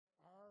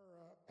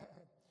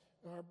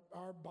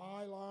our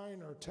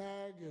byline, our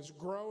tag is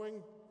growing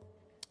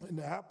in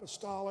the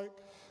apostolic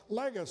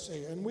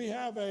legacy. And we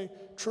have a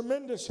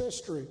tremendous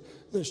history.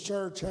 This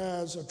church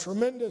has a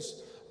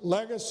tremendous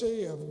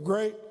legacy of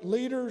great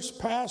leaders,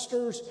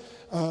 pastors,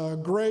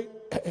 great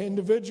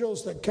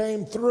individuals that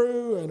came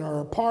through and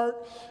are a part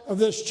of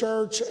this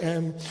church,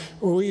 and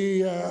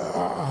we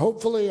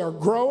hopefully are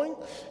growing.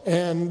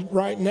 And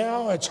right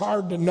now it's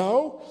hard to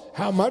know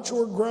how much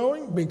we're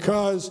growing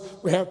because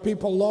we have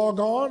people log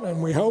on,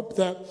 and we hope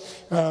that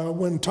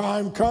when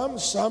time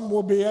comes, some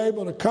will be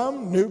able to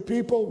come. New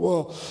people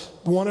will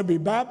want to be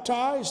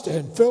baptized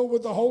and filled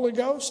with the Holy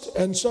Ghost.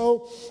 And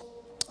so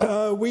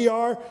we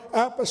are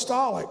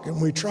apostolic, and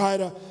we try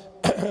to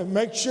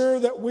make sure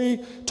that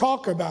we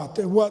talk about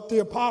what the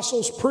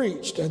apostles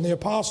preached and the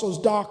apostles'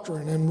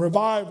 doctrine and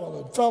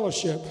revival and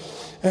fellowship.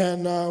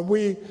 And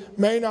we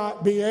may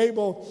not be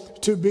able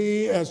to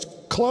be as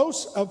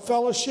close of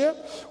fellowship,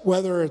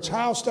 whether it's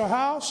house to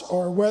house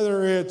or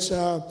whether it's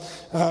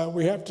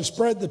we have to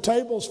spread the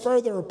tables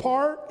further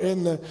apart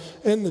in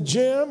the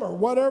gym or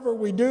whatever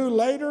we do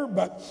later.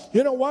 But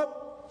you know what?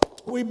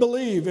 We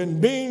believe in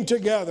being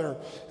together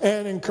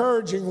and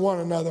encouraging one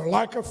another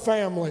like a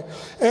family.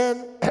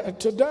 And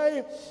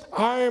today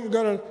I am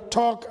going to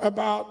talk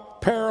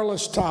about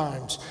perilous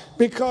times,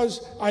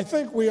 because I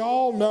think we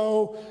all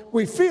know,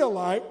 we feel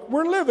like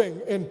we're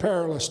living in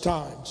perilous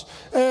times.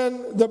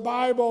 And the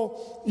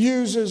Bible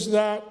uses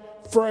that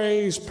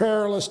phrase,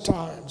 perilous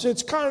times.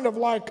 It's kind of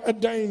like a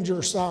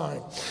danger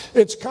sign.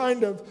 It's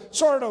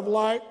sort of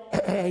like,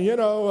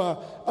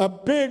 a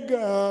big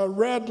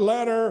red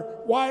letter,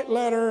 white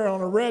letter on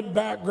a red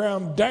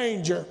background,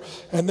 danger.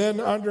 And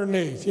then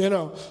underneath,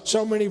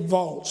 so many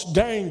volts,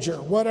 danger,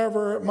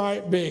 whatever it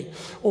might be.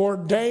 Or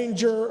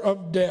danger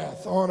of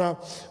death on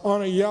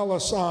a yellow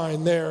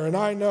sign there. And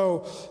I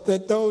know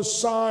that those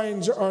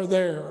signs are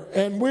there.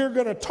 And we're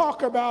going to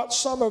talk about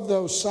some of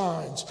those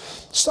signs.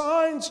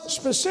 Signs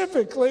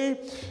specifically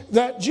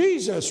that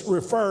Jesus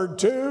referred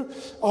to,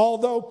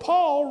 although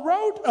Paul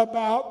wrote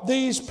about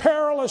these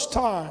perilous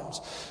times.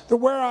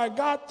 Where I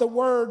got the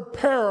word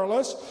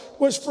perilous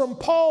was from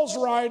Paul's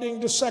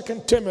writing to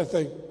 2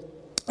 Timothy.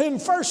 In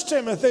 1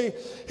 Timothy,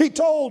 he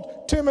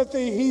told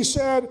Timothy, he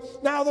said,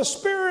 "Now the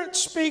Spirit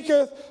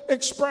speaketh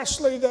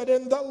expressly that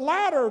in the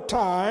latter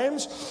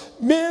times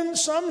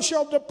some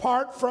shall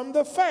depart from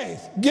the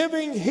faith,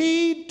 giving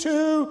heed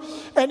to,"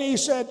 and he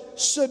said,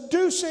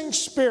 "seducing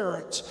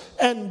spirits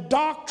and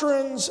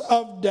doctrines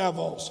of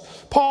devils."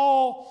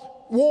 Paul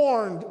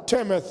warned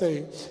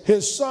Timothy,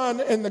 his son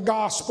in the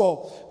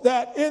gospel,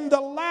 that in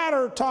the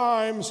latter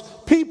times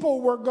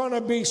people were going to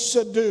be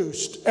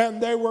seduced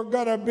and they were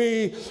going to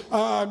be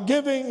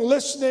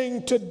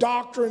listening to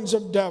doctrines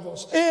of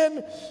devils.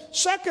 In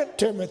 2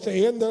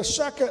 Timothy, in the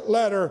second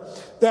letter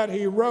that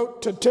he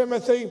wrote to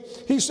Timothy,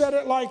 he said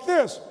it like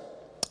this: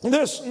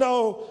 "This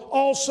know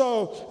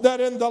also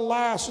that in the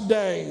last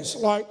days,"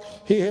 like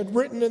he had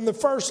written in the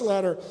first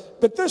letter,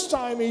 but this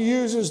time he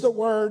uses the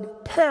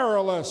word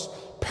perilous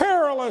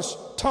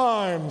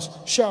times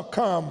shall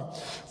come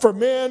for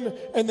men.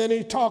 And then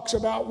he talks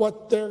about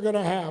what they're going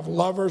to have: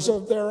 lovers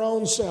of their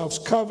own selves,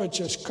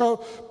 covetous,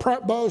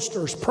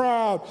 boasters,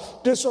 proud,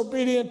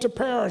 disobedient to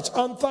parents,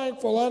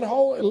 unthankful,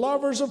 unholy,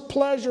 lovers of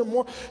pleasure,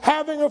 more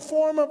having a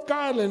form of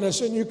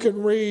godliness. And you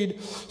can read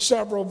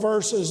several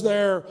verses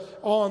there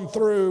on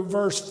through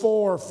verse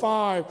 4,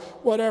 5,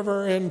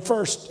 whatever in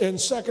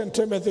 2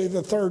 Timothy,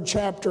 the 3rd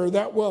chapter,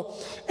 that will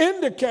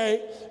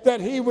indicate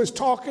that he was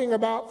talking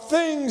about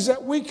things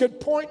that we could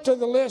point to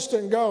the list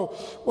and go,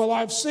 well,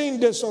 I've seen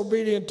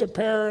disobedient to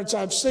parents,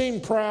 I've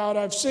seen proud,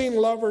 I've seen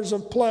lovers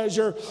of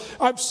pleasure,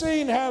 I've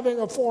seen having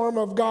a form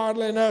of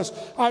godliness,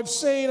 I've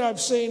seen,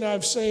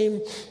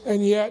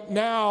 and yet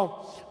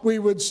now we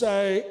would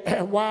say,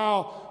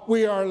 wow,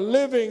 we are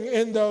living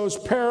in those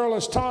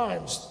perilous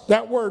times.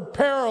 That word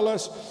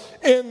perilous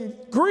in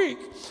Greek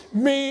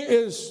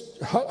is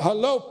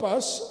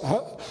halopos,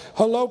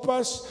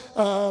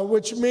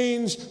 which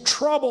means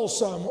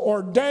troublesome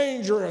or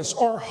dangerous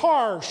or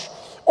harsh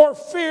or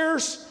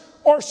fierce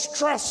or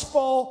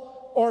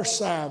stressful or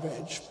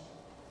savage.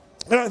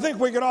 And I think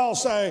we could all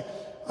say,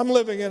 I'm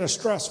living in a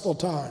stressful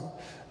time,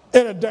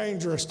 in a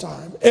dangerous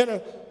time, in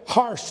a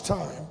harsh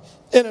time,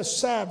 in a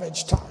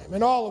savage time.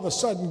 And all of a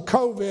sudden,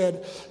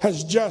 COVID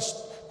has just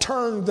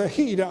turned the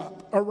heat up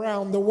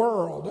around the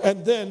world.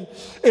 And then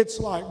it's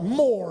like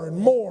more and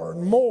more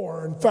and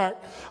more. In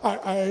fact,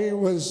 I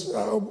was,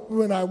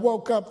 when I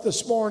woke up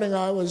this morning,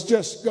 I was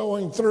just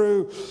going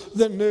through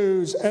the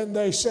news, and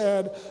they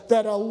said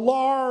that a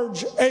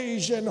large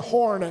Asian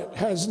hornet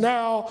has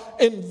now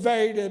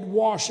invaded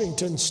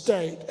Washington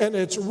state, and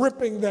it's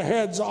ripping the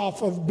heads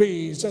off of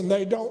bees. And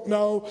they don't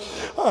know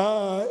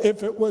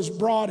if it was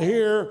brought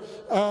here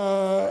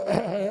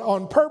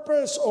on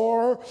purpose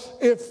or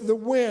if the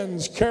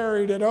winds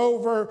carried it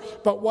over.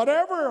 But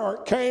whatever, or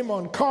it came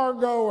on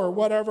cargo or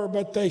whatever,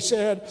 but they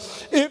said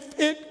if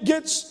it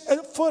gets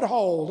a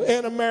foothold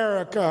in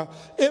America,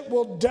 it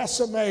will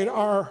decimate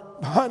our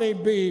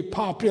honeybee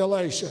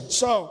population.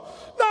 So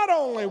not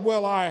only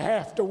will I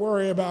have to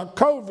worry about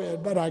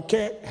COVID, but I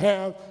can't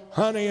have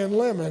honey and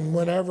lemon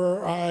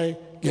whenever I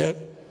get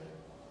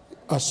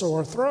a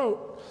sore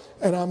throat.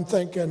 And I'm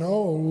thinking,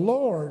 oh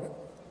Lord,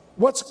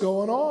 what's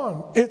going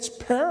on? It's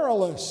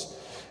perilous.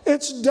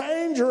 It's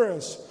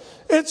dangerous.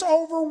 It's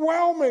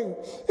overwhelming.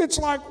 It's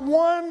like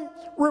one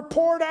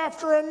report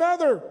after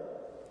another.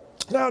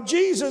 Now,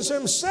 Jesus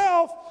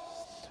himself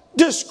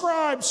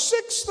described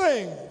 6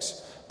 things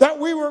that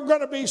we were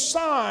going to be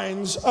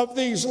signs of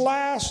these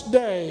last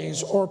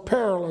days or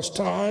perilous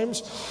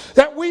times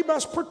that we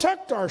must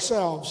protect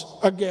ourselves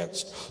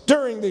against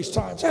during these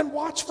times, and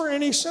watch for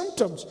any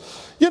symptoms.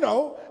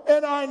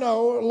 And I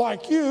know,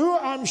 like you,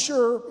 I'm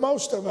sure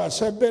most of us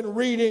have been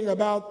reading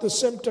about the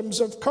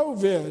symptoms of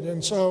COVID,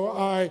 and so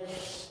I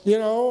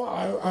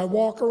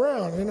walk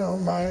around.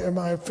 Am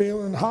I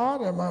feeling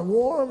hot? Am I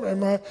warm?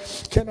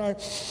 Can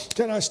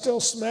I still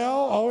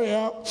smell? Oh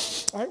yeah,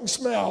 I can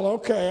smell.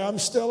 Okay, I'm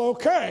still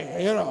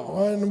okay.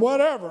 And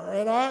whatever.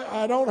 And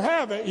I don't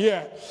have it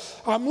yet.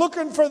 I'm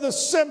looking for the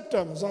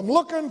symptoms. I'm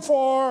looking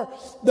for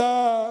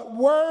the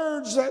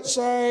words that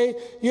say,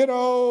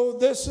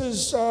 this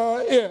is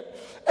it.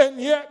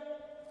 And yet,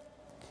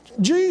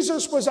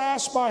 Jesus was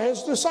asked by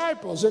his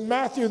disciples in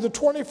Matthew the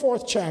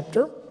 24th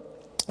chapter.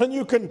 And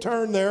you can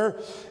turn there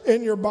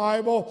in your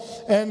Bible.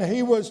 And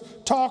he was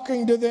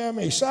talking to them.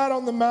 He sat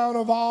on the Mount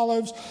of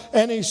Olives,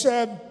 and he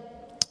said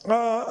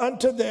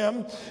unto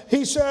them,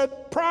 he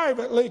said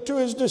privately to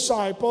his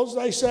disciples,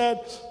 they said,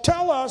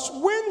 tell us,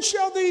 when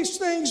shall these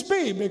things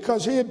be?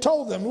 Because he had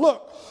told them,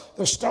 look,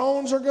 the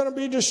stones are going to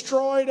be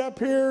destroyed up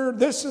here.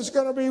 This is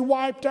going to be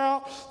wiped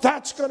out.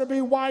 That's going to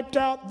be wiped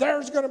out.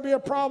 There's going to be a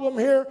problem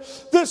here.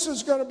 This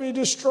is going to be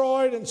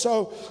destroyed. And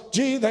so,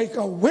 they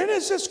go, when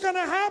is this going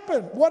to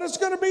happen? What is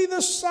going to be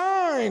the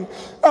sign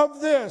of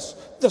this?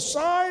 The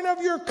sign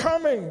of your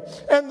coming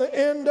and the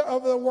end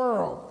of the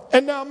world.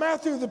 And now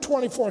Matthew, the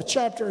 24th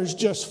chapter, is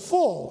just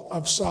full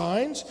of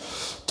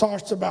signs.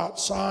 Talks about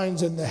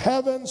signs in the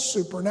heavens,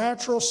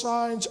 supernatural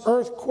signs,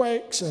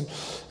 earthquakes,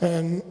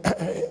 and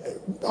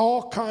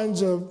all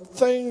kinds of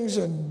things,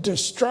 and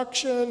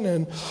destruction,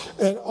 and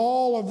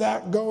all of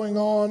that going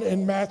on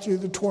in Matthew,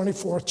 the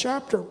 24th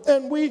chapter.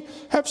 And we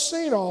have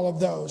seen all of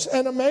those.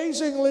 And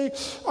amazingly,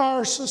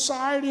 our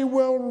society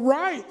will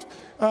write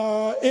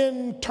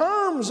in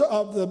terms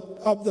of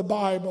the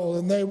Bible,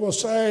 and they will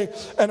say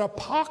an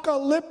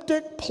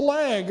apocalyptic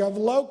plague of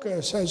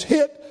locusts has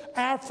hit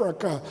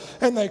Africa,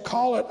 and they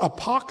call it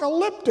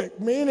apocalyptic,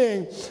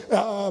 meaning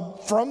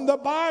from the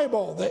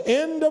Bible, the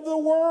end of the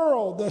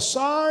world, the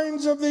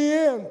signs of the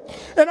end.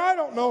 And I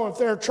don't know if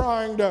they're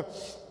trying to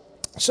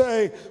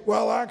say,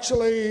 well,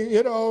 actually,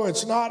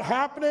 it's not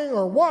happening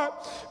or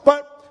what,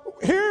 but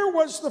here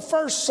was the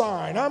first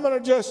sign. I'm going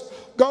to just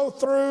go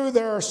through.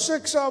 There are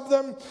 6 of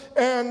them,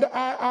 and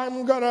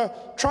I'm going to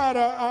try to,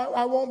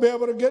 I won't be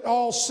able to get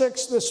all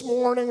 6 this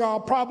morning. I'll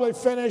probably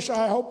finish.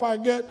 I hope I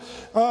get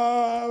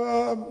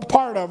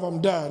part of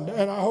them done,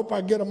 and I hope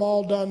I get them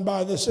all done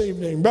by this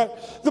evening.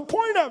 But the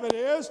point of it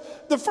is,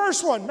 the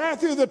first one,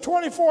 Matthew the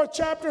 24th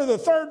chapter, the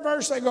 3rd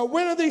verse, they go,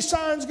 when are these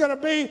signs going to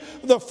be?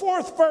 The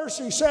 4th verse,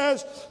 he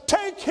says,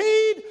 take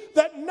heed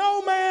that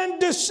no man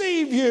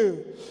deceive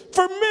you.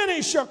 For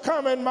many shall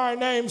come in my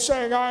name,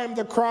 saying, I am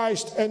the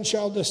Christ, and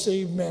shall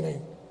deceive many.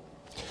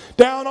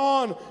 Down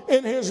on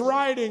in his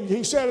writing,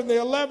 he said in the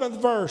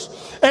 11th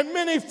verse, and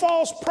many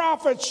false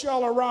prophets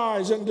shall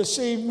arise and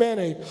deceive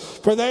many.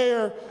 For they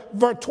are,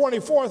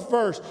 24th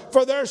verse,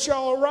 for there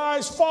shall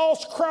arise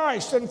false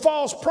Christ and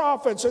false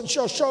prophets, and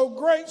shall show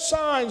great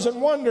signs and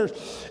wonders,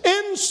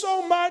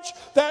 insomuch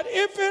that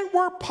if it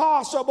were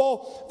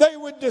possible, they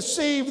would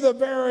deceive the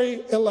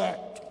very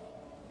elect.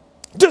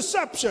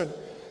 Deception.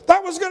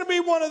 That was going to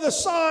be one of the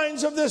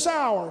signs of this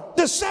hour.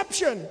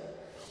 Deception.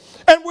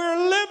 And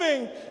we're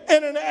living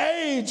in an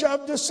age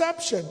of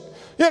deception.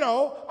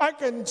 I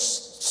can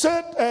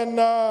sit and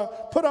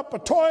put up a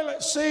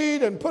toilet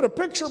seat and put a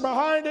picture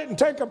behind it and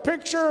take a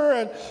picture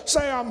and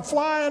say I'm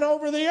flying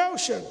over the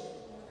ocean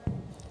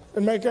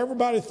and make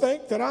everybody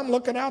think that I'm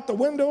looking out the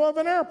window of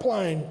an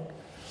airplane.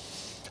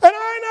 And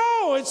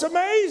I know it's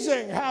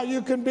amazing how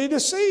you can be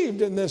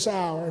deceived in this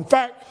hour. In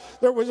fact,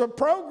 there was a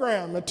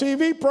program, a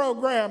TV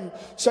program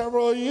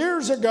several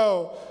years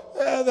ago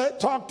that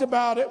talked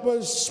about it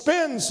was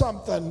spin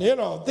something,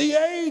 the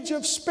age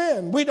of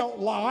spin. We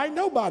don't lie.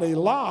 Nobody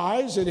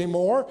lies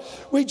anymore.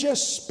 We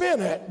just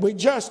spin it. We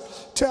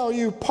just tell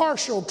you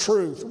partial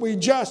truth. We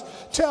just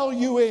tell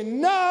you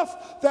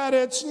enough that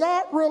it's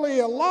not really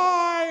a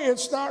lie.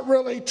 It's not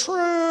really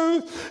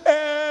truth.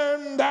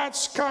 And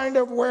that's kind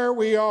of where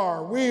we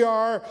are. We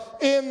are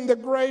in the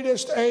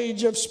greatest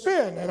age of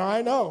spin. And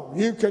I know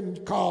you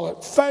can call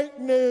it fake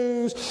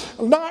news,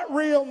 not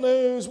real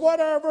news,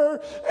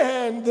 whatever.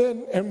 And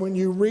when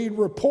you read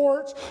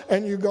reports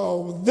and you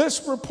go,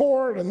 this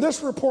report and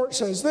this report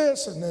says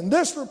this, and then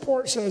this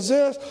report says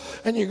this,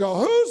 and you go,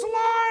 who's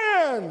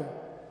lying?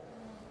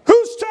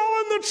 Who's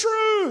telling the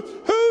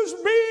truth? Who's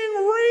being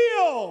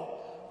real?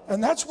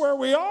 And that's where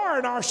we are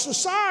in our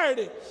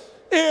society,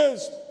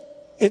 is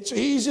it's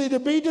easy to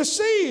be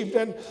deceived.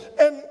 And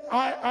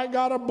I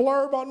got a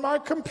blurb on my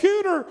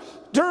computer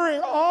during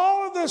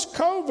all of this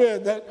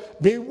COVID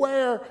that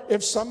beware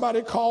if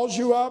somebody calls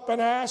you up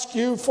and asks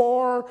you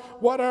for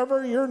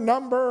whatever, your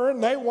number,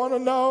 and they want to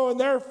know,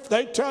 and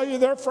they tell you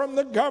they're from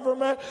the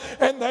government,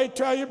 and they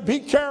tell you, be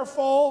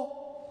careful.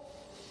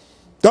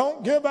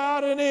 Don't give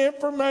out any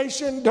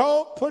information.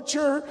 Don't put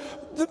your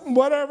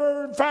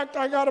whatever. In fact,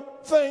 I got a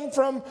thing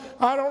from,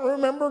 I don't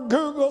remember,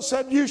 Google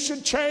said you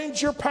should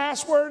change your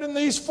password in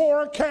these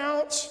 4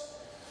 accounts.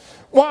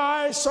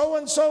 Why?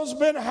 So-and-so's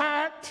been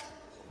hacked.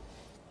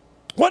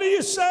 What are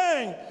you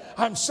saying?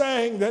 I'm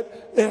saying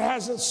that it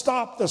hasn't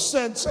stopped the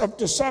sense of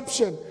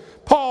deception.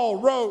 Paul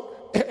wrote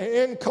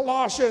in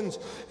Colossians,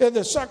 in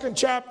the 2nd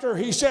chapter,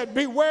 he said,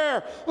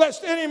 beware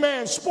lest any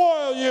man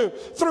spoil you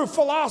through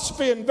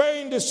philosophy and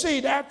vain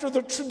deceit, after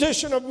the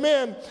tradition of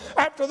men,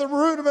 after the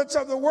rudiments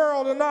of the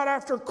world, and not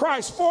after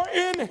Christ. For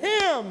in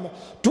him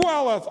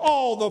dwelleth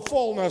all the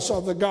fullness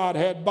of the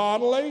Godhead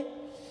bodily.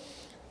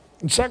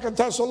 In 2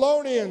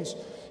 Thessalonians,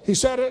 he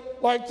said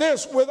it like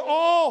this, with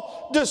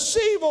all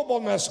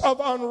deceivableness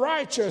of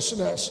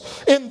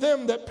unrighteousness in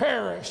them that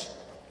perish.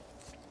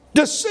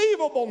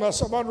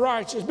 Deceivableness of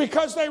unrighteousness,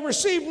 because they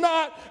receive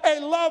not a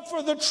love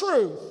for the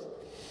truth,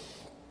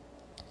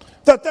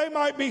 that they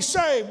might be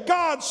saved.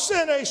 God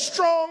sent a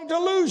strong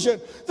delusion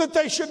that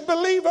they should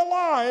believe a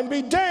lie and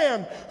be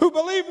damned, who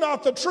believed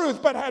not the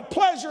truth, but had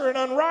pleasure in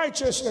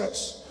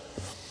unrighteousness.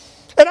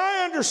 And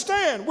I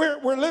understand we're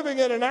living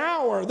in an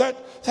hour that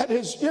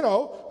is,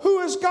 who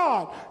is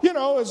God?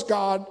 Is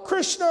God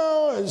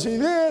Krishna? Is he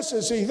this?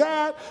 Is he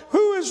that?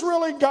 Who is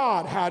really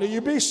God? How do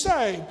you be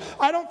saved?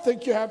 I don't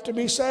think you have to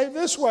be saved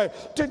this way.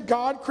 Did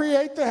God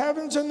create the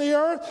heavens and the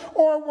earth?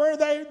 Or were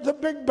they the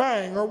Big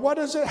Bang? Or what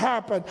does it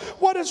happen?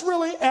 What is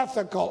really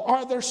ethical?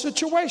 Are there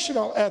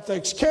situational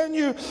ethics?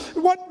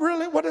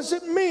 What does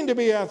it mean to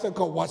be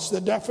ethical? What's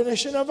the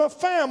definition of a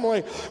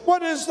family?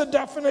 What is the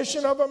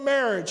definition of a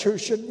marriage? Who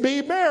should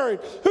be married?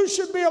 Who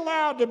should be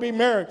allowed to be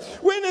married?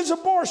 When is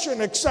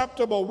abortion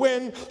acceptable?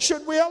 When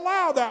should we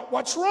allow that?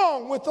 What's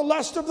wrong with the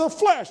lust of the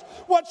flesh?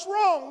 What's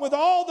wrong with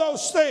all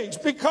those things?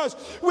 Because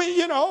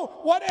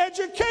what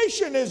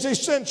education is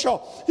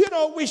essential?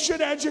 We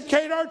should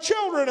educate our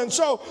children, and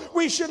so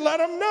we should let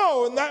them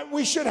know, and that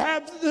we should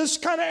have this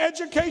kind of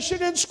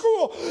education in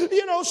school.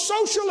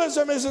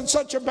 Socialism isn't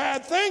such a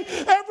bad thing.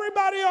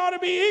 Everybody ought to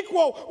be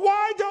equal.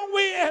 Why don't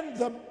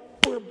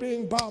we? We're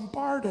being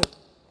bombarded.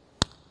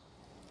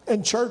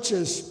 And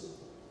churches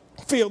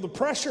feel the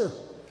pressure,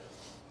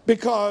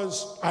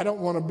 because I don't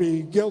want to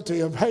be guilty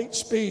of hate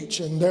speech.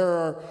 And there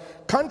are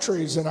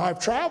countries, and I've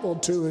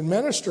traveled to and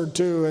ministered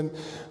to, and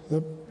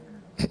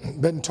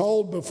been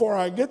told before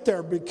I get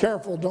there, be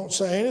careful, don't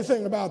say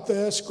anything about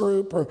this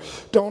group, or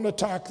don't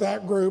attack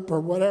that group,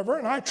 or whatever.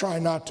 And I try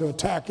not to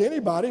attack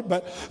anybody,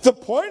 but the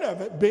point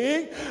of it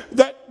being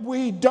that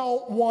we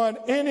don't want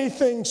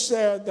anything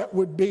said that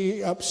would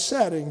be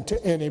upsetting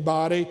to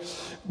anybody,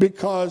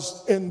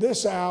 because in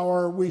this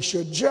hour we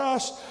should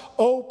just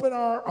open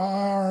our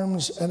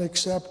arms and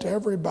accept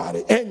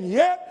everybody. And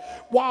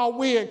yet, while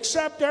we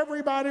accept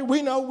everybody,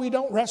 we know we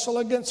don't wrestle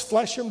against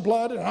flesh and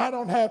blood, and I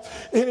don't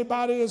have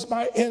anybody as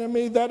my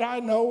enemy that I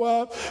know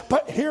of.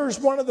 But here's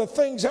one of the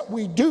things that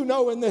we do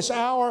know in this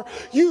hour.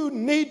 You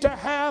need to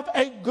have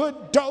a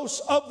good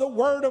dose of the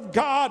Word of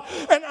God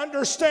and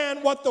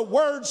understand what the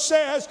Word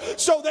says,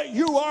 so that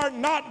you are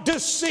not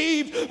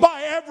deceived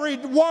by every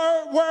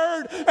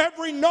word,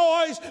 every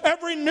noise,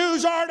 every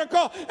news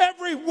article,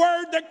 every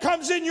word that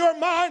comes in your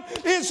mind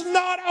is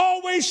not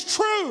always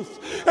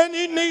truth. And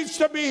it needs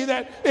to be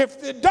that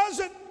if it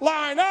doesn't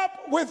line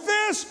up with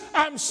this,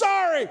 I'm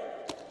sorry,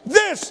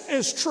 this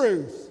is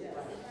truth.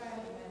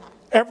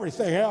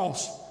 Everything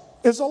else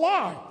is a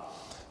lie.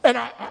 And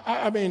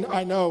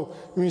I know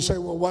when you say,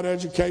 well, what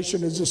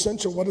education is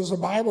essential? What does the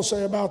Bible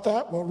say about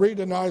that? Well, read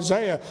in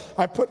Isaiah.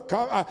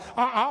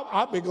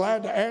 I'll be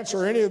glad to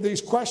answer any of these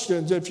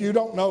questions. If you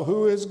don't know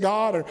who is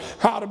God, or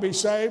how to be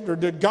saved, or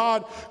did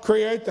God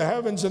create the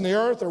heavens and the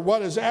earth, or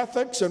what is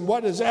ethics and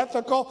what is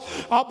ethical,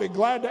 I'll be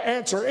glad to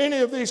answer any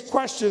of these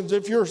questions.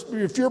 If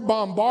you're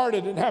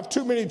bombarded and have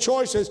too many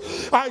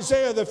choices,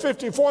 Isaiah the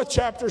 54th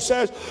chapter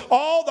says,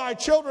 all thy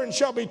children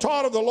shall be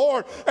taught of the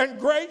Lord, and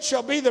great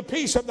shall be the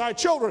peace of thy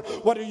children.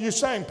 What are you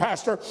saying,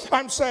 Pastor?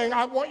 I'm saying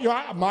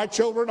my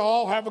children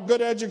all have a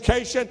good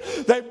education.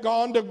 They've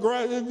gone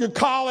to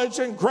college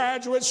and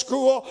graduate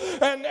school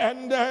and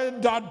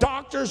a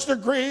doctor's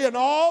degree and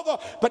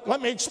but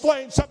let me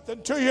explain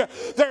something to you.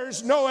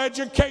 There's no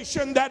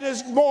education that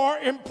is more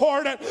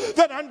important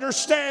than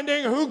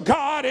understanding who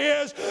God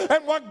is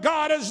and what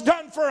God has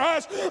done for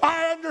us.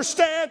 I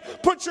understand,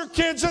 put your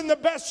kids in the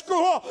best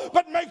school,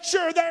 but make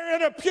sure they're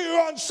in a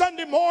pew on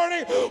Sunday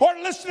morning or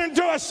listening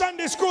to a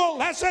Sunday school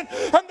lesson,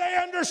 and they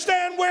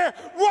understand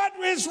what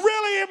is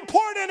really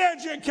important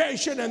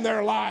education in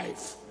their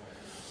life.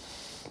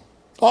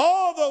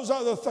 All those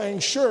other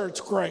things, sure,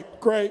 it's great.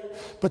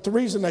 But the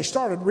reason they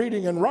started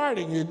reading and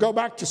writing, you go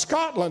back to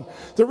Scotland,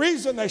 the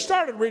reason they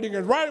started reading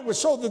and writing was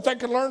so that they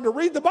could learn to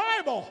read the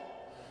Bible.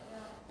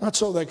 not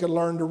so they could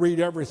learn to read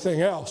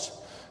everything else.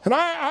 And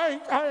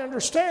I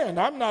understand.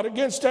 I'm not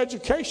against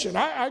education.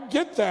 I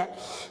get that.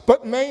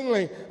 But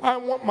mainly, I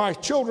want my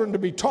children to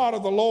be taught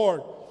of the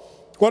Lord.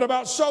 What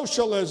about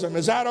socialism?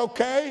 Is that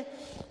okay?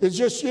 It's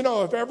just,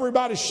 if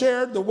everybody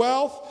shared the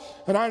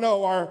wealth, and I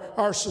know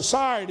our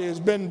society has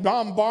been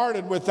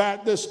bombarded with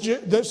that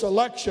this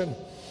election.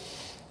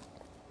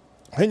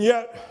 And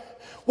yet,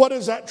 what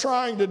is that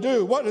trying to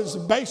do? What is the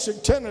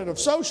basic tenet of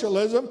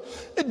socialism?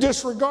 It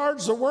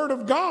disregards the Word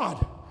of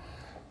God.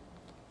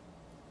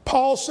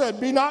 Paul said,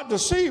 be not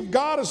deceived.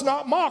 God is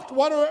not mocked.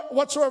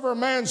 Whatsoever a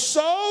man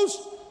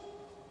sows,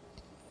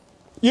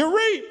 you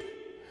reap.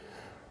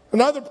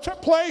 Another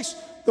place,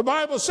 the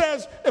Bible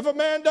says, if a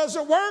man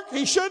doesn't work,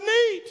 he shouldn't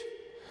eat.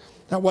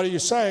 Now, what are you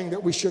saying?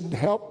 That we shouldn't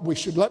help? We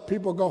should let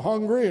people go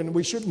hungry and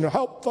we shouldn't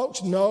help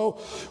folks? No,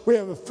 we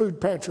have a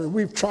food pantry.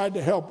 We've tried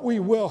to help. We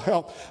will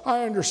help.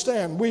 I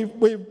understand.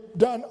 We've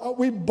done,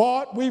 we've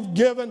bought, we've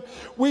given,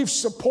 we've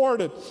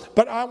supported.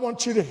 But I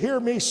want you to hear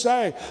me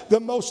say the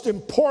most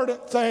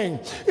important thing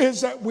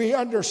is that we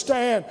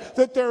understand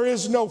that there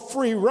is no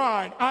free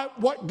ride.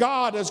 What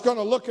God is going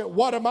to look at,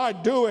 what am I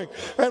doing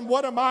and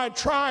what am I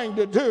trying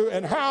to do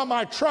and how am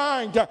I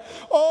trying to,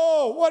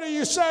 what are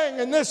you saying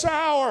in this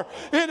hour?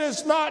 It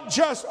is not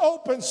just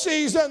open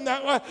season.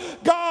 That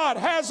God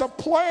has a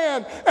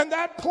plan, and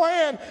that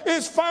plan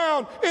is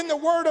found in the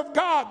Word of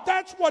God.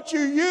 That's what you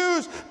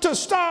use to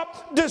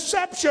stop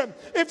deception.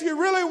 If you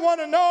really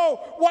want to know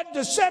what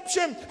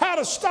deception, how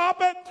to stop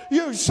it,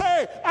 you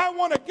say, I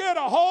want to get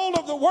a hold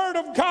of the Word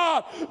of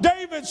God.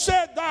 David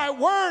said, thy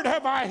word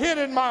have I hid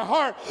in my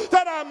heart,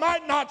 that I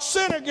might not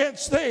sin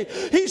against thee.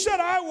 He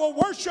said, I will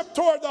worship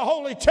toward the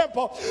holy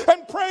temple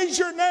and praise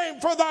your name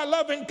for thy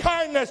loving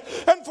kindness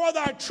and for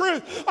thy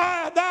truth.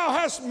 Thou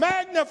hast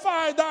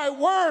magnified thy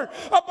word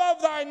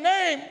above thy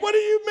name. What do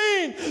you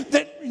mean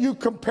that you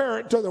compare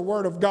it to the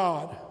Word of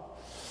God?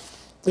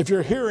 If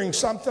you're hearing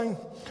something,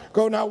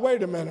 go, now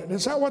wait a minute.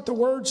 Is that what the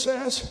Word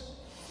says?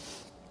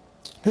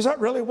 Is that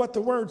really what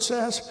the Word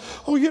says?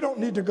 Oh, you don't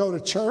need to go to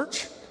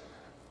church.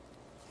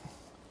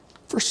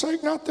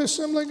 Forsake not the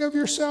assembling of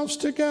yourselves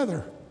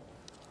together.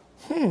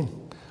 I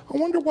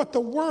wonder what the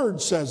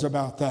Word says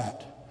about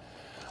that.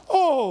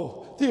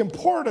 Oh, the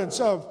importance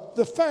of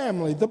the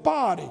family, the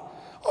body.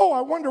 Oh,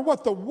 I wonder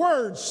what the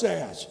Word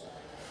says.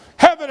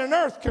 Heaven and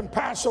earth can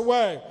pass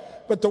away,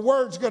 but the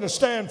Word's going to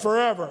stand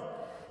forever.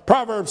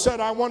 Proverbs said,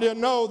 I want you to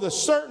know the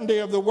certainty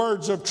of the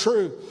words of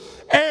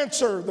truth.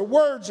 Answer the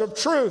words of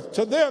truth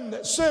to them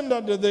that send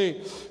unto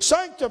thee.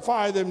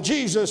 Sanctify them,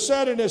 Jesus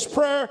said in his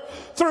prayer,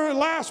 through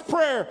last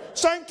prayer.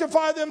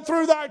 Sanctify them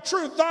through thy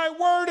truth. Thy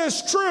word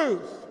is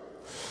truth.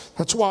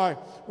 That's why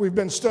we've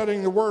been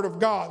studying the Word of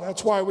God.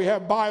 That's why we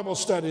have Bible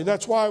study.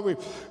 That's why we're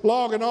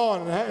logging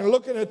on and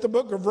looking at the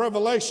book of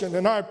Revelation.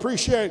 And I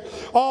appreciate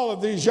all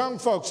of these young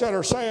folks that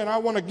are saying, I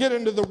want to get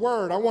into the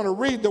Word. I want to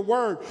read the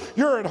Word.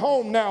 You're at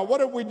home now. What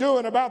are we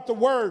doing about the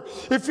Word?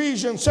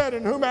 Ephesians said,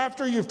 in whom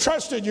after you've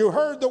trusted, you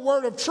heard the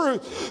word of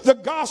truth, the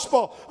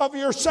gospel of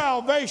your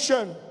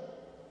salvation.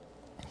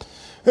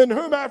 In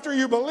whom after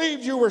you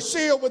believed, you were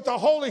sealed with the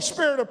Holy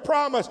Spirit of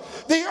promise,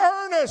 the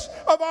earnest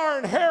of our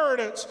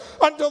inheritance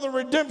until the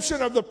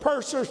redemption of the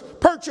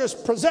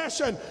purchased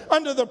possession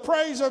unto the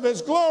praise of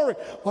his glory.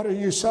 What are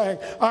you saying?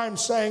 I'm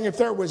saying if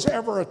there was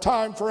ever a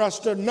time for us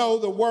to know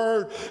the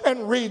Word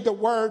and read the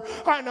Word.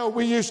 I know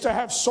we used to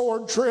have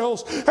sword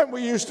drills and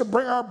we used to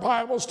bring our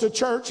Bibles to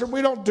church, and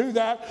we don't do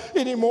that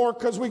anymore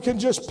because we can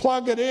just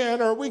plug it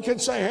in, or we can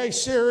say, hey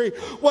Siri,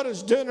 what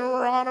does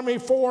Deuteronomy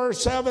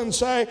 4:7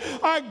 say?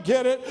 I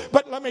get it.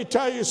 But let me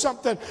tell you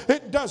something.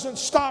 It doesn't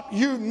stop.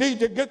 You need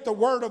to get the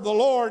Word of the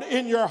Lord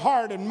in your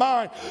heart and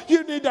mind.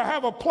 You need to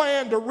have a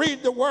plan to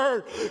read the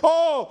Word.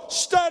 Oh,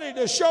 study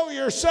to show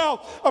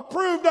yourself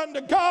approved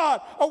unto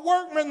God, a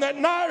workman that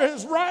not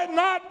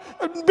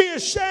be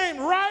ashamed,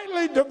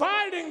 rightly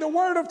dividing the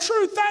word of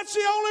truth. That's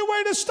the only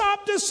way to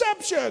stop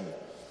deception,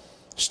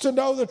 is to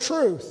know the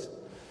truth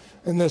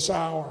in this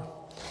hour.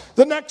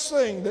 The next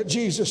thing that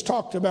Jesus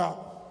talked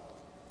about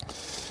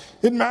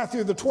in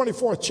Matthew, the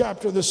 24th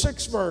chapter, the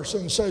 6th verse,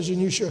 and it says, and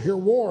you shall hear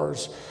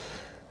wars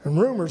and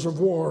rumors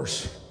of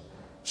wars.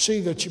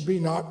 See that you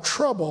be not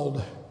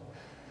troubled.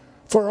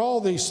 For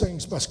all these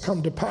things must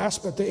come to pass,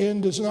 but the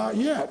end is not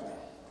yet.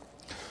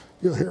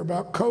 You'll hear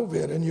about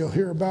COVID, and you'll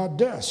hear about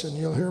deaths, and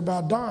you'll hear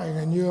about dying.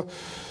 And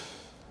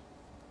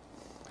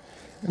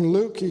in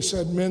Luke, he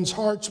said, men's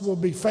hearts will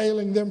be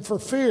failing them for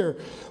fear,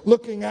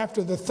 looking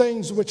after the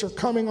things which are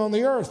coming on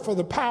the earth, for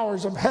the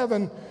powers of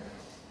heaven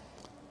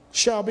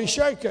shall be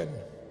shaken.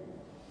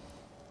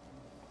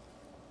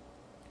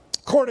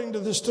 According to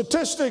the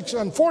statistics,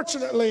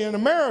 unfortunately in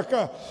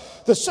America,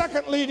 the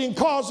second leading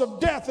cause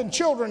of death in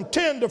children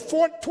 10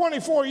 to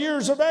 24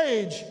 years of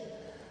age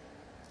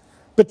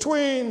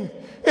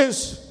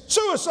is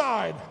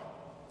suicide.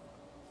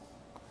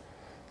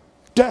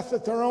 Death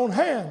at their own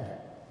hand.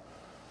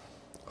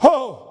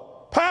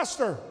 Oh,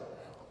 pastor,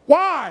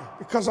 why?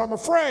 Because I'm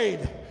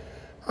afraid.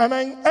 I'm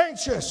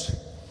anxious.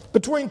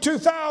 Between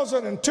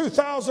 2000 and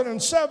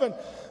 2007,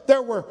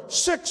 there were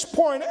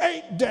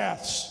 6.8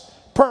 deaths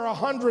per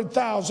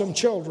 100,000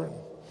 children.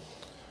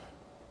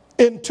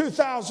 In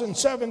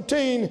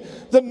 2017,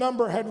 the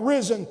number had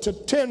risen to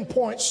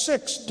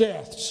 10.6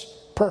 deaths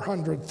per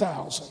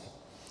 100,000.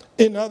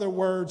 In other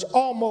words,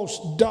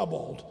 almost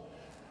doubled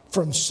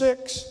from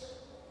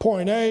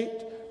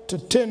 6.8 to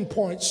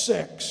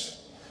 10.6.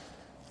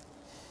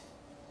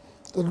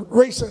 The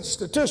recent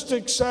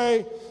statistics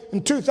say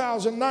in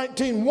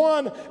 2019,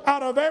 1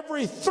 out of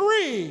every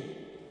 3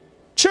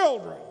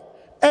 children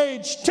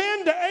aged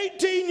 10 to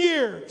 18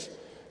 years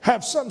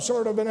have some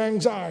sort of an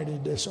anxiety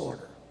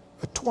disorder.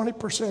 A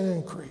 20%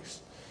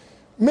 increase,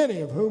 many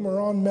of whom are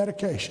on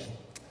medication.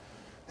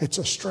 It's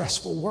a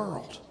stressful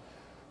world.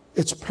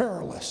 It's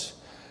perilous.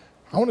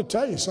 I want to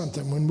tell you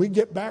something. When we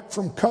get back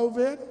from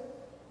COVID,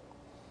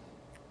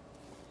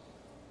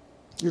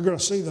 you're going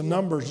to see the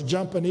numbers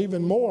jumping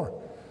even more.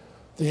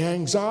 The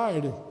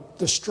anxiety,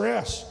 the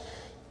stress.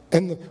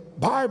 And the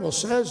Bible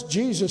says,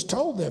 Jesus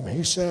told them,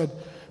 he said,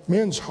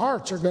 men's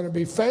hearts are going to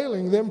be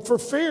failing them for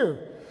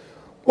fear.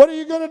 What are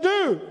you going to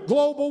do?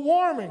 Global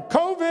warming,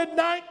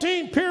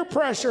 COVID-19, peer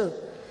pressure.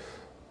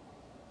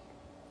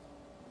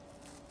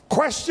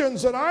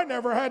 Questions that I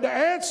never had to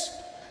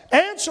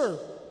answer.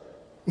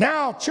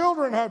 Now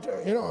children have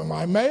to, am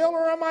I male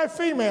or am I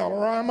female?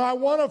 Or am I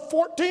one of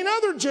 14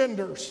 other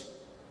genders?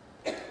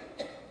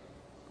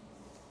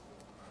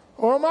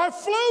 Or am I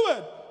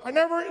fluid?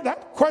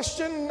 That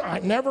question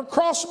never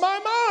crossed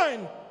my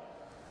mind.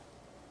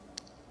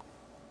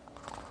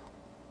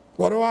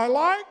 What do I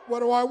like?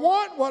 What do I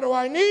want? What do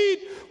I need?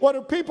 What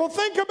do people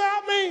think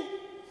about me?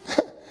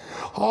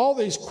 All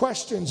these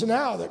questions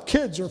now that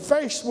kids are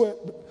faced with.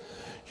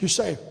 You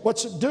say,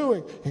 what's it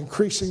doing?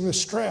 Increasing the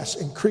stress,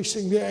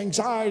 increasing the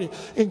anxiety,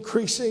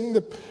 increasing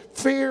the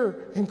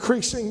fear,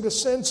 increasing the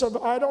sense of,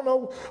 I don't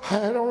know.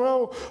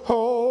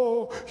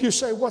 Oh, you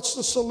say, what's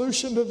the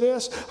solution to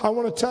this? I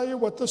want to tell you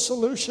what the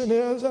solution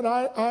is, and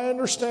I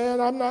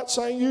understand. I'm not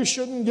saying you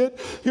shouldn't get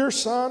your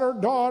son or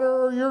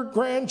daughter or your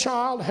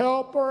grandchild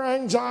help or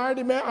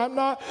anxiety.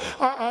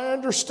 I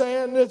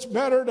understand it's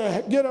better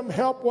to get them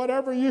help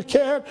whatever you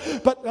can,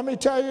 but let me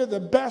tell you, the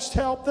best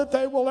help that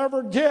they will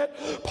ever get,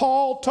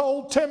 Paul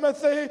told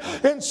Timothy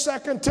in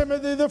 2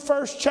 Timothy, the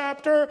 1st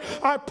chapter,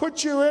 I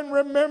put you in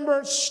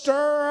remembrance,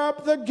 stir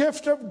up the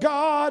gift of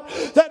God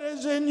that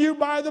is in you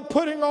by the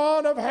putting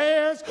on of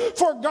hands.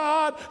 For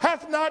God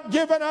hath not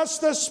given us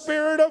the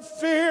spirit of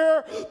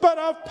fear, but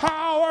of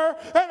power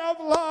and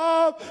of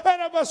love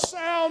and of a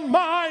sound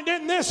mind.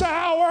 In this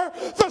hour,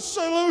 the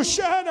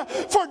solution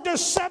for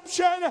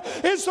deception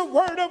is the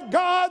Word of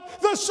God.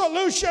 The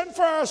solution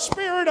for a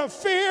spirit of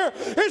fear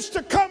is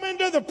to come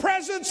into the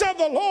presence of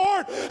the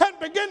Lord and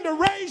begin to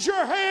raise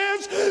your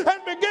hands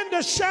and begin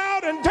to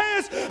shout and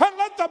dance and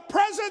let the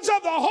presence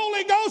of the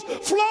Holy Ghost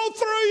flow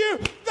through you.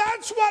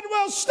 That's what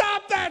will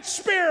stop that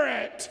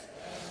spirit.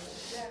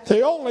 The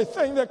only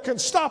thing that can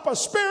stop a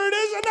spirit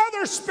is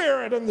another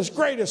spirit, and the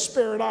greatest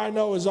spirit I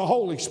know is the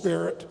Holy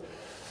Spirit.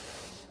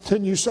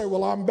 Then you say,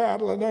 well, I'm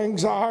battling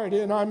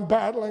anxiety and I'm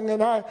battling,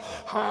 and I'm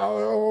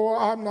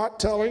not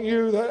telling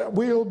you that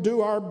we'll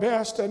do our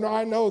best. And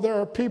I know there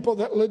are people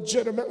that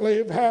legitimately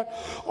have had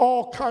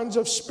all kinds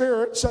of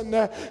spirits and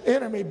the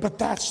enemy, but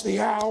that's the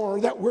hour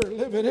that we're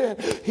living in.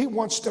 He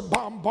wants to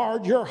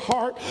bombard your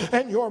heart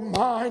and your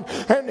mind,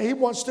 and he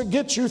wants to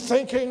get you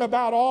thinking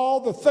about all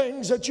the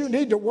things that you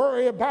need to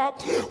worry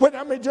about. But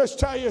let me just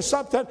tell you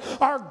something.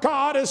 Our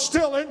God is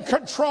still in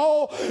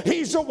control.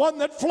 He's the one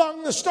that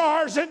flung the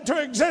stars into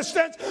existence.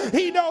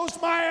 He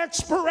knows my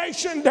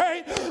expiration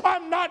date.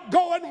 I'm not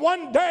going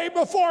one day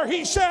before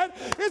he said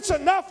it's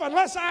enough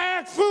unless I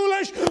act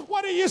foolish.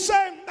 What are you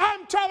saying?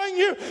 I'm telling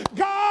you,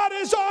 God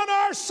is on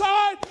our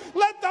side.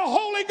 Let the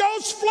Holy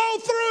Ghost flow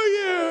through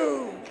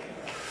you.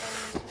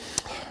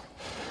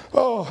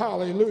 Oh,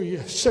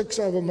 hallelujah. 6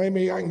 of them.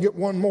 Maybe I can get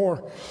one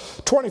more.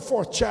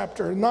 24th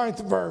chapter,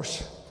 9th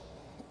verse.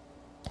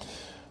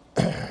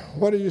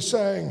 What are you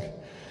saying?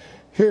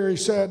 Here he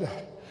said,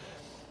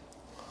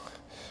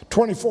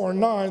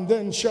 24:9,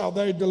 then shall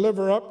they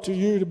deliver up to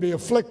you to be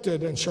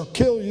afflicted, and shall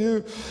kill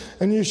you,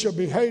 and you shall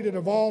be hated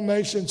of all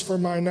nations for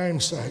my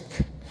name's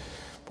sake.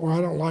 Boy,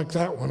 I don't like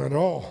that one at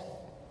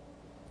all.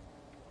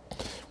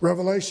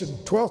 Revelation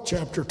 12th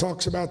chapter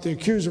talks about the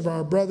accuser of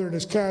our brethren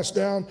is cast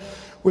down,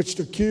 which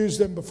accused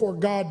them before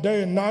God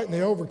day and night, and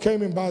they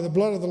overcame him by the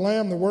blood of the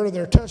Lamb, the word of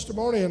their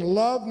testimony, and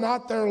loved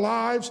not their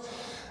lives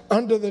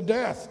unto the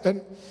death.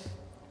 And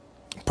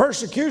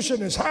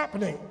persecution is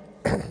happening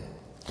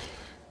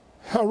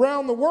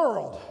around the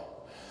world.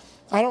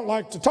 I don't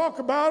like to talk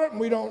about it, and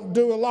we don't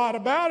do a lot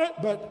about it,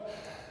 but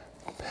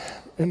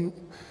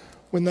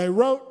when they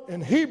wrote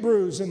in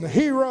Hebrews and the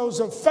heroes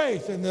of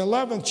faith in the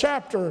 11th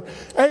chapter,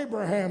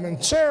 Abraham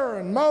and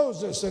Sarah and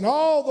Moses and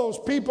all those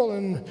people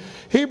in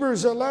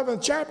Hebrews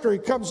 11th chapter, he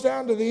comes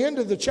down to the end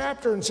of the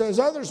chapter and says,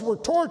 others were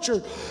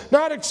tortured,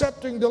 not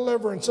accepting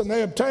deliverance, and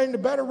they obtained a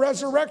better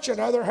resurrection.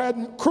 Others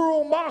had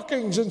cruel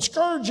mockings and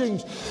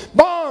scourgings,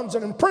 bonds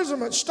and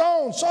imprisonment,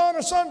 stones, sawn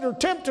asunder,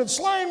 tempted,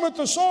 slain with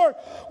the sword,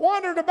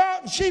 wandered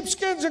about in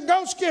sheepskins and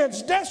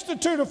goatskins,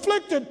 destitute,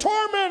 afflicted,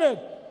 tormented.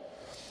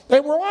 They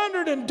were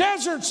wandered in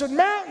deserts and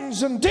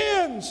mountains and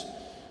dens,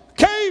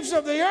 caves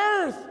of the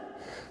earth.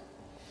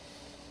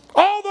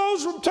 All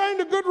those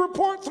obtained a good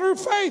report through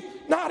faith,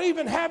 not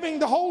even having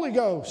the Holy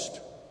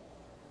Ghost.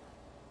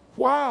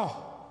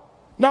 Wow.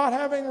 Not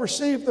having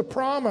received the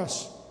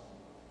promise.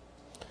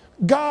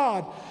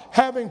 God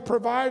having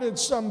provided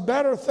some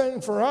better thing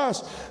for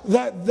us,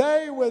 that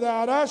they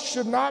without us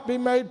should not be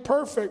made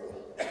perfect.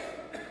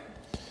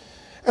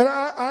 And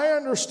I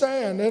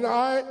understand, and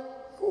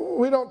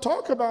we don't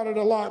talk about it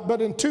a lot, but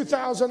in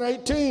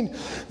 2018,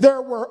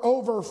 there were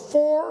over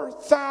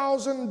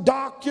 4,000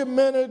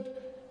 documented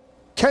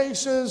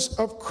cases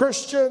of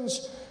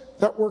Christians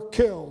that were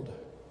killed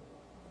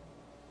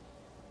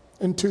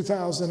in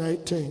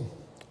 2018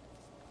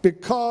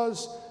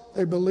 because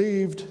they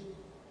believed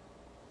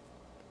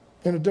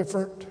in a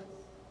different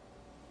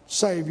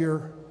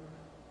Savior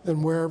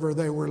than wherever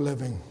they were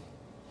living.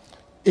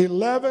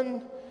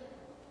 11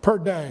 per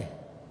day.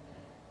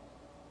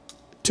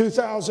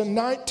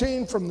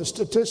 2019, from the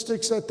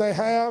statistics that they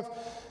have,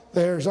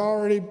 there's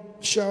already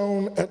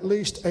shown at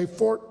least a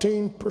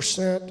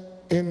 14%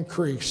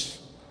 increase.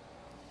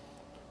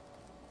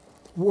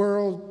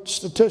 World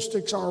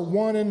statistics are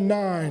 1 in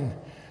 9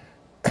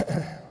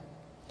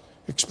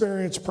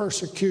 experience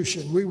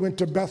persecution. We went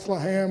to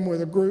Bethlehem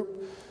with a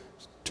group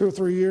 2 or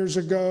 3 years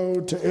ago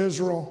to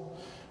Israel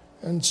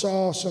and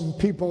saw some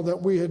people that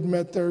we had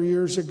met there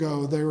years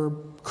ago. They were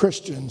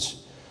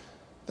Christians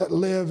that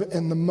live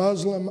in the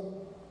Muslim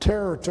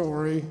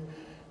territory,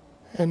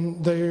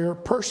 and they are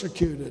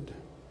persecuted.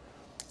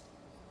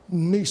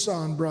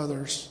 Nissan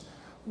brothers.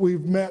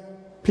 We've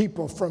met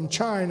people from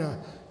China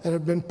that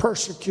have been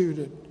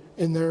persecuted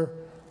in their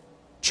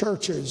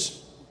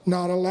churches,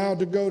 not allowed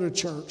to go to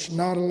church,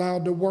 not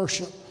allowed to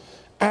worship.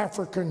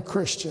 African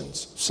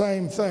Christians,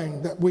 same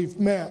thing that we've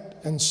met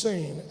and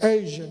seen.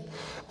 Asian,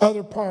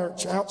 other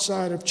parts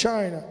outside of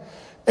China.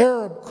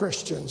 Arab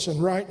Christians,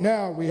 and right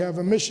now we have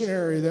a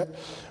missionary that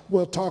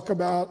we'll talk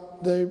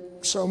about.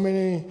 So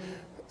many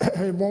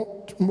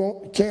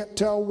can't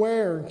tell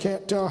where,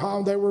 can't tell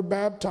how they were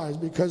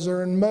baptized because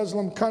they're in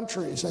Muslim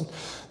countries, and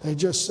they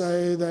just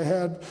say they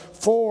had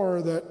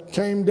 4 that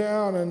came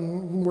down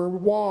and were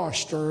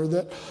washed, or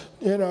that,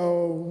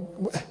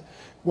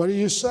 what are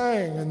you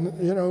saying?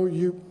 And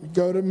you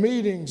go to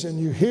meetings and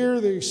you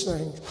hear these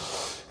things.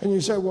 And you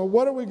say, well,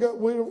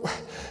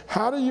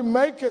 how do you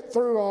make it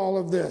through all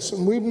of this?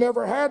 And we've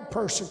never had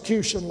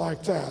persecution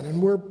like that.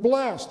 And we're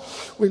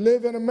blessed. We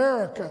live in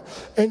America.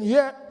 And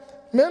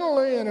yet,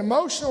 mentally and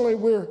emotionally,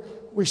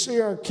 we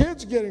see our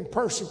kids getting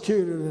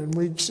persecuted, and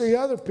we see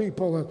other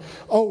people, and,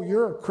 oh,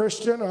 you're a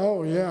Christian?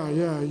 Oh, yeah,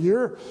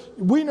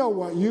 we know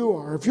what you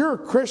are. If you're a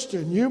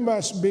Christian, you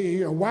must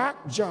be a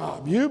whack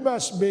job. You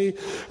must be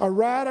a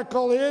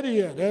radical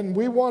idiot. And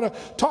we want to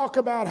talk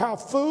about how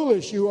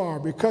foolish you are,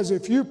 because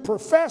if you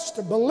profess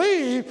to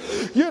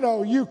believe,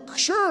 you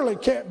surely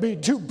can't be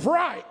too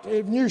bright.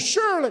 And you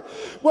surely,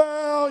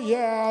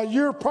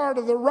 you're part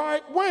of the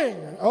right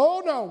wing.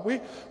 Oh, no,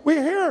 we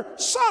hear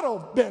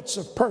subtle bits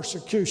of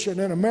persecution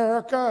in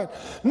America.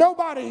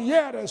 Nobody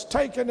yet has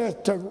taken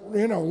it to,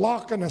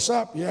 locking us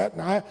up yet.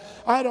 And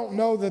I don't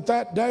know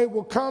that day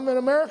will come in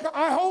America.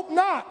 I hope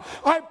not.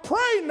 I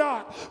pray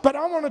not. But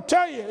I want to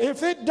tell you,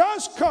 if it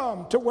does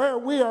come to where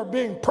we are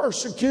being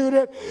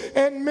persecuted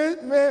and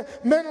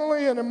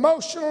mentally and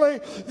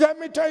emotionally, let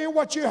me tell you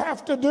what you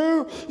have to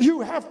do.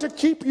 You have to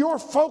keep your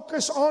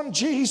focus on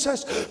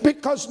Jesus,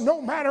 because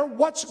no matter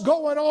what's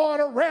going on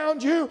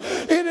around you,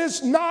 it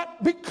is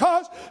not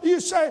because you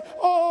say,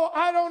 oh,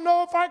 I don't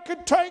know if I could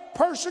take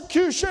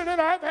persecution.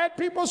 And I've had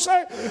people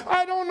say,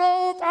 I don't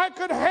know if I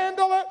could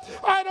handle it.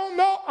 I don't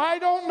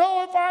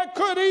know if I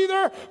could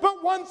either.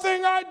 But one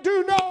thing I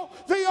do know,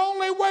 the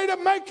only way to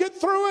make it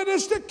through it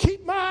is to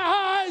keep my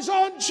eyes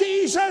on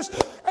Jesus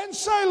and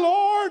say,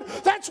 Lord,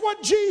 that's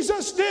what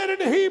Jesus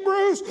did in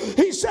Hebrews.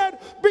 He said,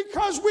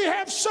 because we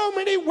have so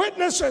many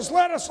witnesses,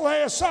 let us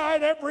lay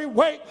aside every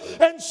weight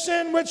and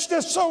sin which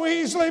does so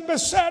easily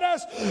beset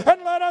us,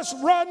 and let us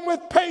run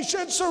with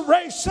patience a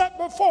race set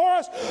before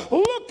us,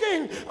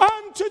 looking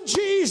unto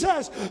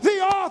Jesus, the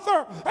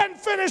author and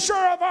finisher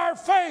of our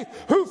faith,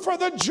 who for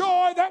the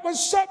joy that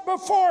was set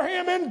before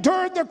him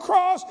endured the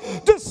cross,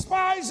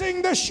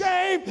 despising the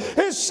shame,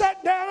 is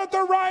set down at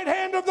the right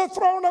hand of the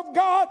throne of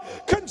God.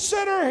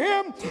 Consider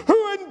him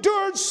who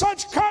endured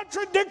such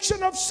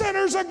contradiction of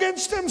sinners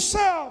against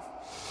himself,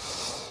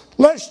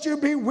 lest you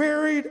be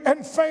wearied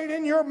and faint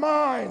in your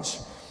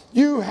minds.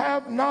 You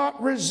have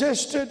not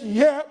resisted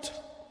yet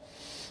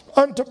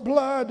unto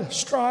blood,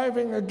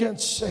 striving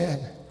against sin.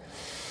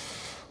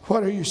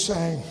 What are you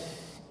saying?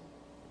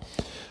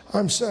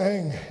 I'm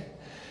saying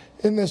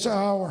in this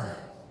hour,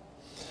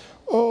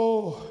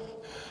 oh,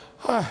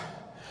 I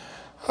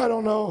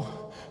don't know.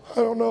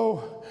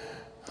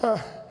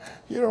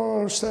 You don't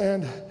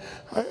understand.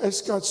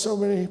 It's got so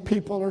many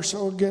people are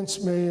so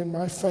against me and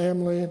my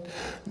family, and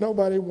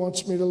nobody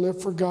wants me to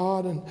live for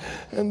God,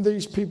 and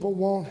these people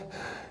won't.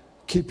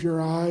 Keep your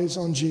eyes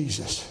on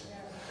Jesus.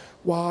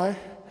 Why?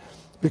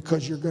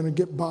 Because you're going to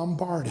get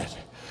bombarded.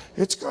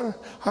 It's going to,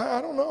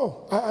 I don't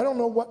know. I don't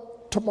know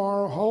what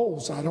tomorrow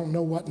holds. I don't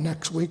know what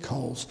next week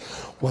holds.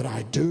 What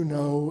I do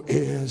know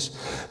is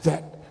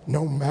that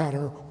no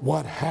matter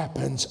what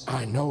happens,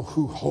 I know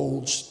who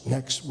holds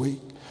next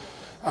week.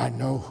 I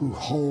know who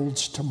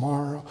holds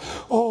tomorrow.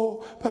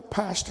 Oh, but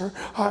Pastor,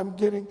 I'm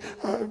getting,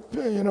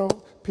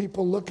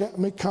 people look at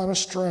me kind of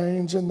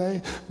strange, and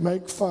they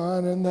make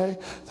fun, and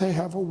they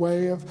have a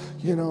way of,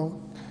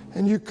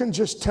 and you can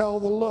just tell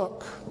the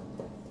look.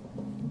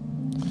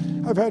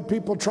 I've had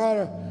people try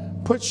to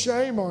put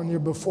shame on you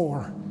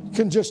before. You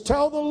can just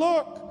tell the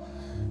look.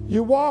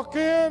 You walk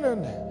in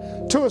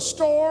and to a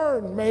store,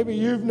 and maybe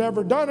you've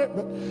never done it,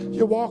 but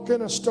you walk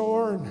in a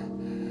store,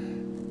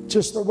 and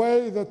just the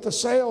way that the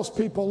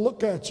salespeople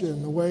look at you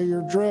and the way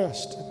you're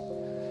dressed,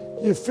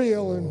 you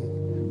feel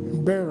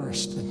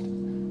embarrassed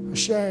and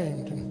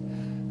ashamed.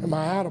 And am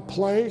I out of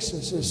place?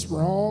 Is this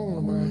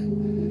wrong?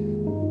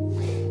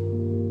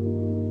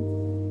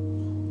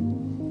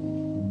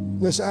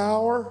 This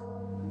hour,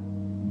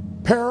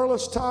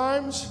 perilous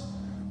times,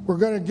 we're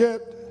going to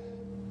get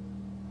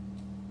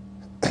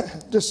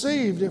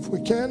deceived if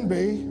we can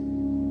be.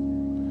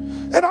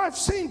 And I've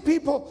seen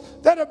people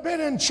that have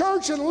been in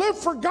church and lived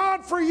for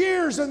God for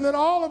years, and then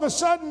all of a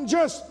sudden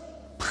just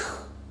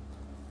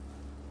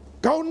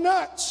go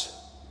nuts.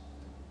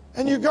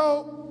 And you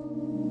go,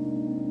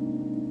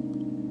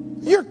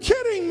 you're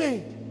kidding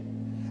me.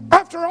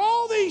 After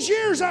all these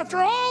years, after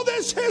all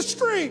this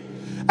history,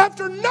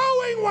 after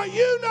knowing what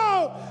you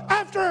know,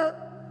 after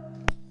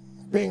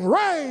being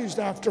raised,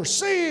 after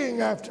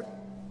seeing,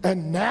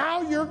 and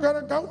now you're going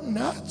to go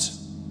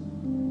nuts.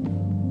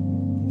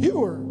 You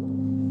were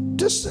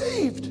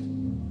deceived.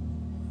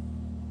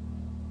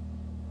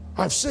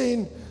 I've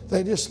seen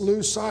they just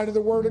lose sight of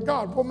the Word of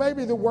God. Well,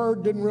 maybe the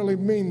Word didn't really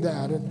mean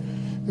that.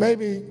 And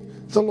maybe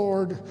the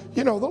Lord,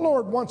 the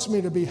Lord wants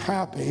me to be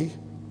happy.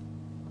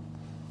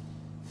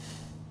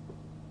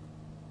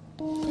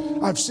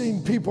 I've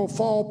seen people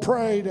fall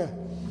prey to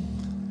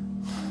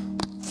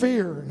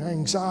fear and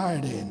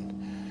anxiety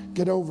and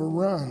get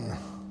overrun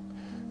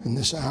in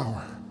this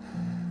hour.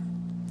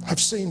 I've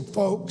seen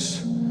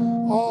folks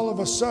all of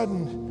a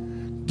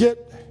sudden get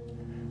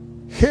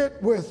hit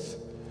with,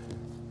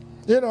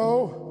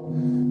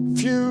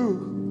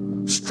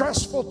 few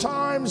stressful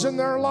times in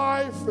their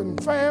life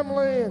and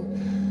family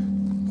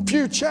and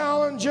few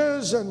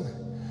challenges. And,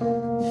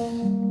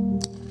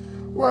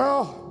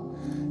 well,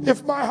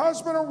 if my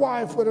husband or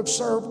wife would have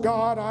served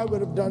God, I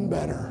would have done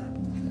better.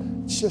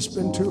 It's just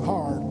been too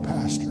hard,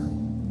 Pastor.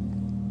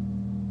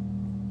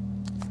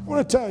 I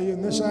want to tell you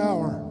in this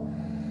hour,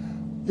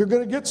 you're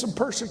going to get some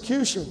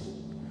persecution.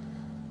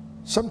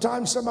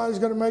 Sometimes somebody's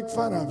going to make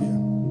fun of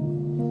you.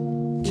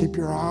 Keep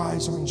your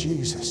eyes on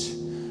Jesus.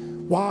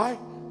 Why?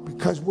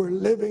 Because we're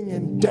living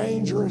in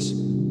dangerous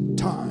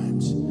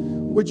times.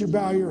 Would you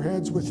bow your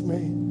heads with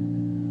me?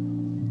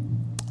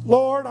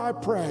 Lord, I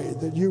pray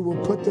that you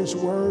will put this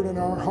word in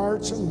our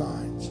hearts and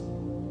minds,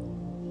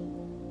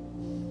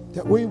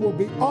 that we will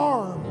be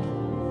armed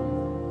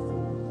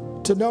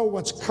to know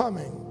what's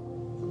coming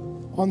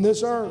on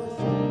this earth.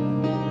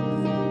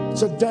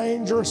 It's a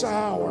dangerous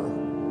hour.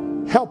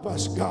 Help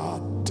us,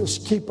 God, to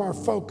keep our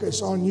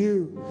focus on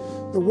you,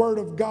 the Word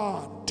of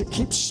God, to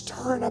keep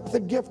stirring up the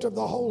gift of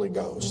the Holy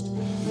Ghost,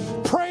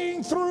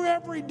 praying through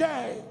every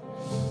day,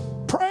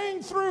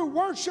 praying through,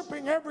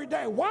 worshiping every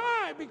day.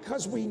 Why?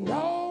 Because we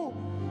know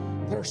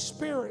there's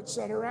spirits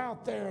that are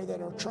out there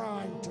that are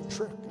trying to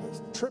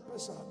trip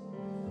us up.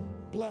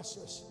 Bless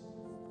us,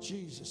 in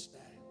Jesus'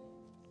 name.